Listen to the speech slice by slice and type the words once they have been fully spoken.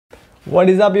What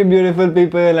is up, you beautiful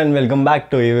people, and welcome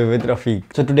back to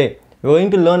EVwithRafiq. So today we're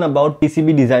going to learn about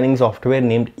PCB designing software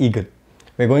named Eagle.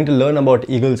 We're going to learn about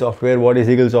Eagle software, what is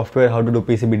Eagle software, how to do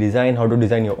PCB design, how to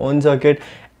design your own circuit,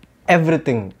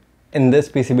 everything in this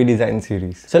PCB design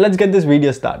series. So let's get this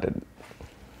video started.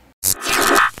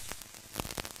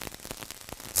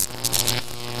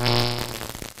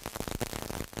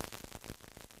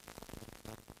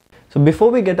 So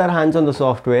before we get our hands on the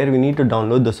software, we need to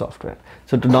download the software.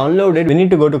 So to download it, we need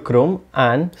to go to Chrome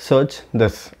and search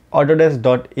this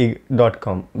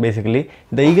autodesk.com. Basically,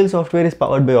 the Eagle software is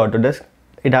powered by Autodesk.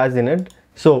 It has in it.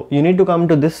 So you need to come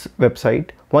to this website.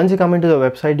 Once you come into the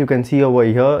website, you can see over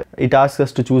here, it asks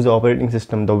us to choose the operating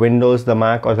system, the Windows, the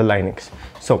Mac or the Linux.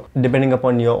 So depending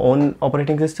upon your own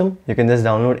operating system, you can just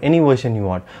download any version you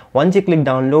want. Once you click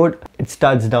download, it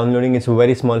starts downloading. It's a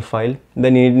very small file.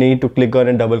 Then you need to click on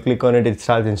it, double click on it. It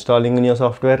starts installing in your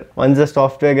software. Once the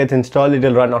software gets installed, it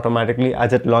will run automatically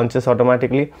as it launches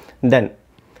automatically. Then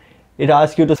it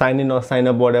asks you to sign in or sign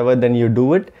up, whatever. Then you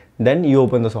do it. Then you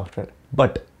open the software.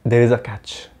 But there is a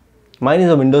catch. Mine is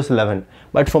a Windows 11,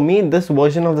 but for me this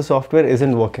version of the software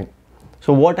isn't working.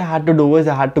 So what I had to do is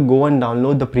I had to go and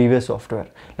download the previous software,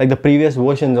 like the previous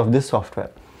versions of this software.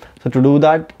 So to do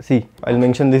that, see, I'll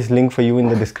mention this link for you in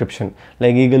the description,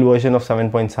 like Eagle version of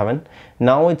 7.7.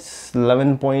 Now it's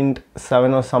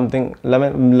 11.7 or something,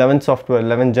 11 software,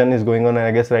 11 gen is going on,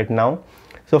 I guess, right now.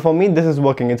 So for me this is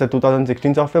working. It's a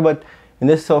 2016 software, but in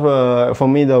this software, for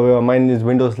me, mine is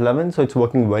Windows 11, so it's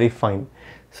working very fine.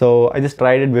 So I just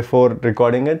tried it before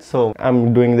recording it, so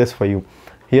I'm doing this for you.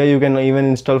 Here you can even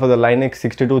install for the Linux,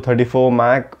 6234,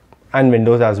 Mac and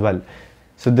Windows as well.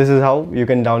 So this is how you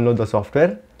can download the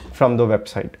software from the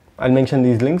website. I'll mention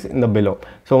these links in the below.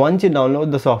 So once you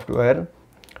download the software,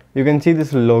 you can see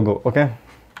this logo, okay?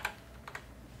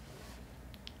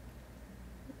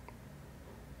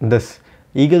 This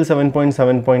Eagle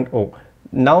 7.7.0.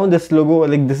 Now this logo,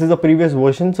 like this is the previous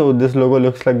version, so this logo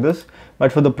looks like this,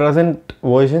 but for the present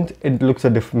versions it looks a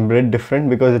bit different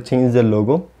because it changed the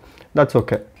logo. That's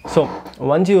okay. So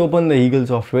once you open the Eagle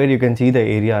software, you can see the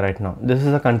area right now. This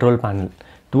is a control panel.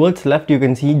 Towards left you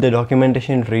can see the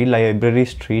documentation tree,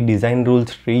 libraries tree, design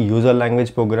rules tree, user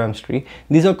language programs tree.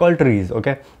 These are called trees,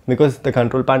 okay? Because the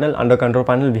control panel, under control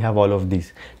panel we have all of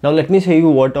these. Now let me show you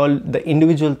what all the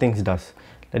individual things does.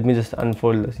 Let me just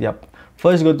unfold this. Yep.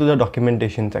 First go to the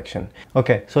documentation section.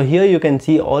 Okay, so here you can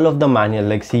see all of the manual,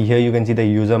 like see here you can see the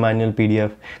user manual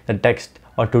PDF, the text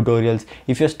or tutorials.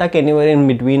 If you're stuck anywhere in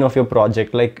between of your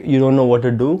project, like you don't know what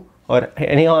to do, or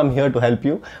anyhow I'm here to help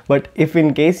you, but if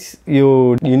in case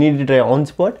you need to try on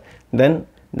spot, then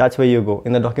that's where you go,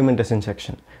 in the documentation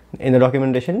section, in the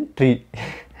documentation tree.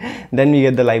 Then we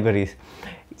get the libraries.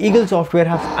 Eagle software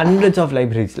has hundreds of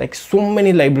libraries, like so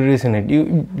many libraries in it.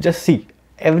 You just see.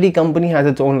 Every company has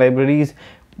its own libraries.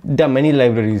 There are many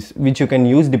libraries which you can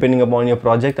use depending upon your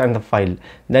project and the file.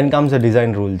 Then comes the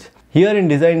design rules. Here in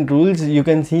design rules, you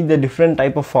can see the different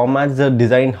type of formats the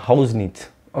design house needs.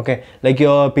 Okay, like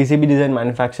your PCB design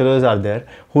manufacturers are there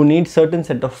who need certain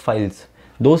set of files.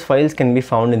 Those files can be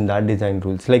found in that design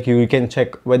rules. Like you can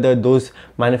check whether those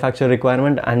manufacturer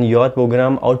requirement and your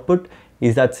program output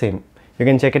is that same. You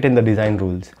can check it in the design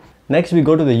rules. Next we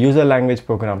go to the user language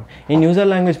program. In user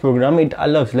language program, it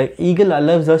allows, like Eagle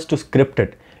allows us to script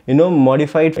it,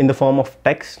 modify it in the form of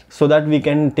text so that we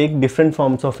can take different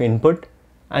forms of input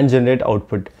and generate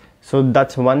output. So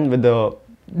that's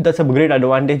that's a great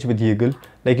advantage with Eagle.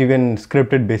 Like you can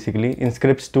script it basically. In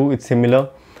scripts too, it's similar.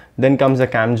 Then comes the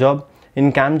cam job.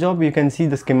 In cam job, you can see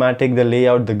the schematic, the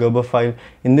layout, the Gerber file.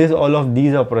 In this, all of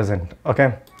these are present.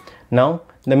 Okay. Now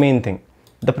the main thing,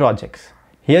 the projects.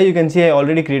 Here you can see I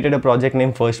already created a project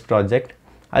named first project.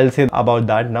 I'll say about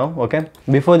that now, okay?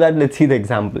 Before that, let's see the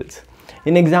examples.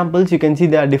 In examples, you can see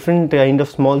there are different kind of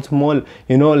small,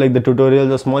 like the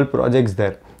tutorials or small projects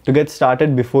there to get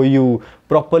started before you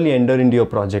properly enter into your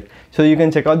project. So you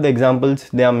can check out the examples,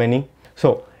 there are many.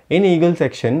 So in Eagle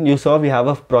section, you saw we have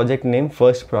a project named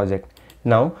first project.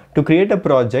 Now to create a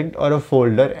project or a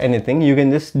folder, anything, you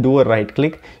can just do a right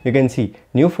click. You can see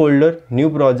new folder, new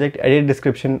project, edit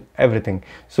description, everything.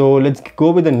 So let's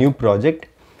go with a new project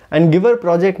and give our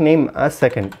project name as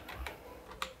second.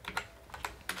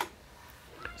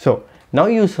 So now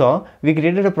you saw we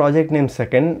created a project name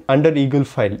second under Eagle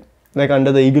file, like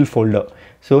under the Eagle folder.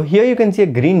 So here you can see a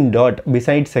green dot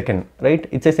beside second, right?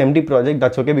 It says empty project.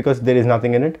 That's okay because there is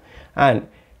nothing in it. And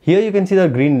here you can see the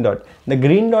green dot. The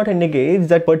green dot indicates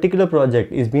that particular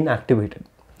project is being activated.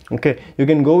 Okay, you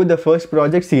can go with the first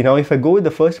project. See, now if I go with the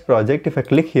first project, if I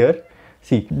click here,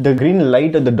 See, the green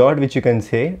light or the dot which you can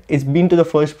say is been to the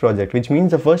first project, which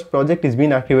means the first project is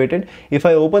being activated. If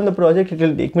I open the project, it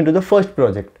will take me to the first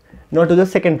project, not to the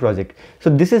second project. So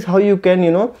this is how you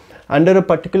can, under a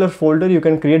particular folder, you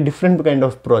can create different kind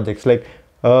of projects. Like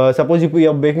suppose you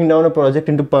are breaking down a project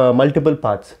into multiple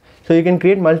parts. So you can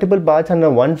create multiple parts under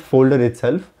one folder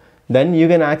itself. Then you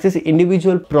can access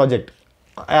individual project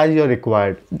as you're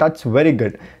required. That's very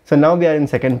good. So now we are in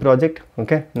second project.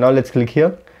 Okay, now let's click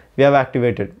here. We have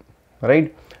activated,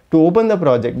 right? To open the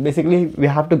project, basically we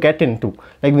have to get into,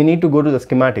 like we need to go to the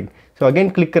schematic. So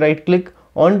again, right click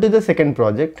onto the second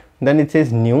project, then it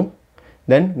says new,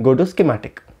 then go to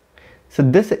schematic. So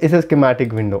this is a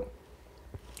schematic window.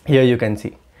 Here you can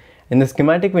see in the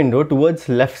schematic window, towards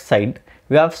left side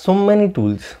we have so many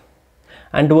tools,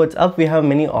 and towards up we have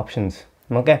many options.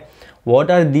 Okay,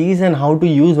 what are these and how to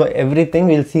use everything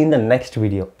we'll see in the next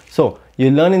video. So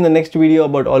you'll learn in the next video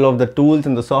about all of the tools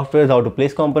and the softwares, how to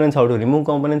place components, how to remove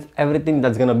components, everything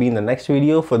that's gonna be in the next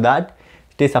video. For that,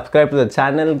 stay subscribed to the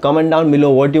channel, comment down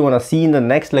below what you want to see in the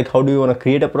next, like how do you want to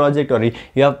create a project, or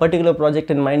you have a particular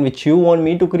project in mind which you want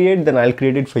me to create, then I'll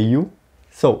create it for you.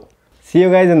 So see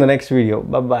you guys in the next video.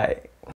 Bye bye.